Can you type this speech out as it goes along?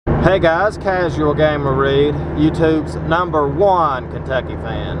Hey guys, Casualgamerreed, YouTube's #1 Kentucky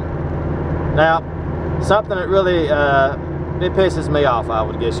fan. Now, something that really it pisses me off, I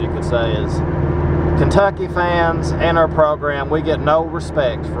would guess you could say, is Kentucky fans and our program, we get no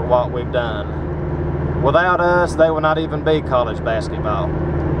respect for what we've done. Without us, they would not even be college basketball.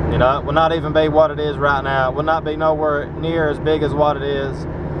 You know, it would not even be what it is right now. It would not be nowhere near as big as what it is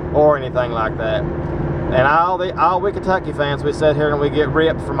or anything like that. And all we Kentucky fans, we sit here and we get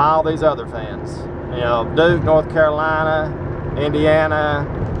ripped from all these other fans. You know, Duke, North Carolina, Indiana,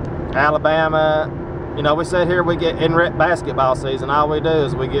 Alabama. You know, we sit here, we get in basketball season, all we do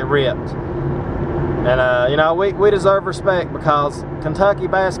is we get ripped. And, you know, we deserve respect because Kentucky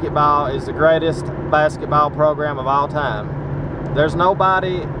basketball is the greatest basketball program of all time. There's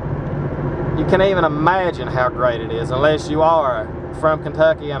nobody, you can't even imagine how great it is unless you are from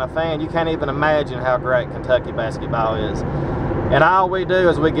Kentucky and a fan. You can't even imagine how great Kentucky basketball is. And all we do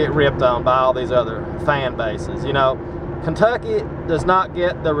is we get ripped on by all these other fan bases. You know, Kentucky does not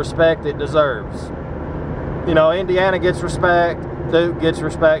get the respect it deserves. You know, Indiana gets respect, Duke gets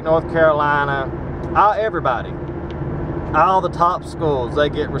respect, North Carolina, everybody. All the top schools, they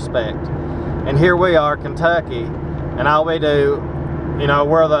get respect. And here we are, Kentucky, and all we do, you know,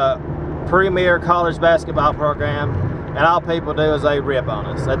 we're the premier college basketball program, and all people do is they rip on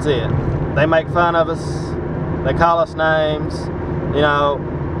us. That's it. They make fun of us. They call us names. You know,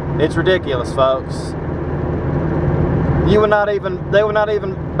 it's ridiculous, folks.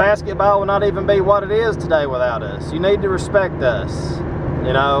 Basketball would not even be what it is today without us. You need to respect us.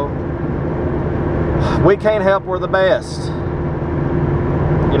 You know, we can't help we're the best.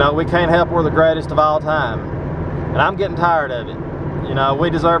 You know, we can't help we're the greatest of all time. And I'm getting tired of it. You know, we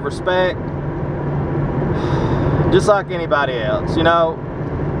deserve respect just like anybody else. You know,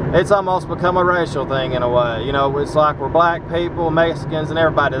 it's almost become a racial thing in a way. You know, it's like we're black people, Mexicans, and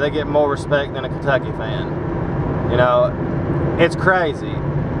everybody, they get more respect than a Kentucky fan. You know, it's crazy.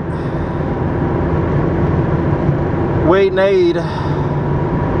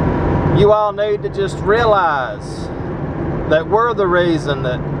 You all need to just realize that we're the reason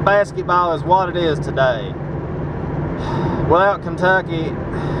that basketball is what it is today. Without Kentucky,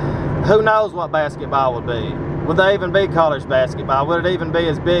 who knows what basketball would be? Would they even be college basketball? Would it even be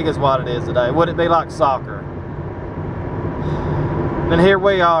as big as what it is today? Would it be like soccer? And here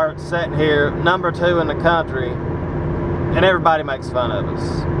we are sitting here, #2 in the country, and everybody makes fun of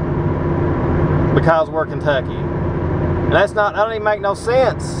us because we're Kentucky. And that don't even make no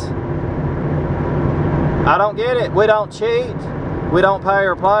sense. I don't get it. We don't cheat. We don't pay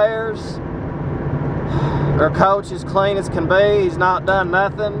our players. Our coach is clean as can be. He's not done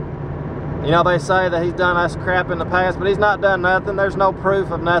nothing. You know, they say that he's done us crap in the past, but he's not done nothing. There's no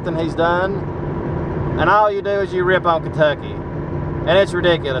proof of nothing he's done. And all you do is you rip on Kentucky. And it's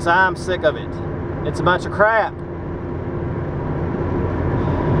ridiculous. I'm sick of it. It's a bunch of crap.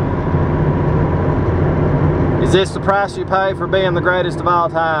 Is this the price you pay for being the greatest of all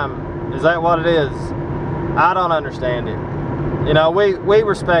time? Is that what it is? I don't understand it. You know, we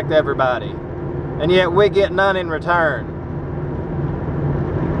respect everybody, and yet we get none in return.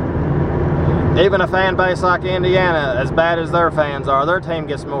 Even a fan base like Indiana, as bad as their fans are, their team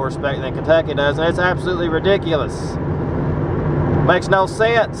gets more respect than Kentucky does, and it's absolutely ridiculous. Makes no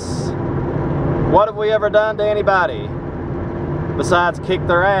sense. What have we ever done to anybody besides kick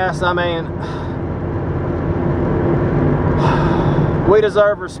their ass? I mean, we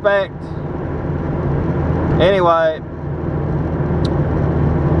deserve respect. Anyway,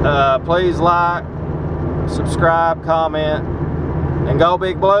 please like, subscribe, comment, and go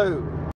Big Blue.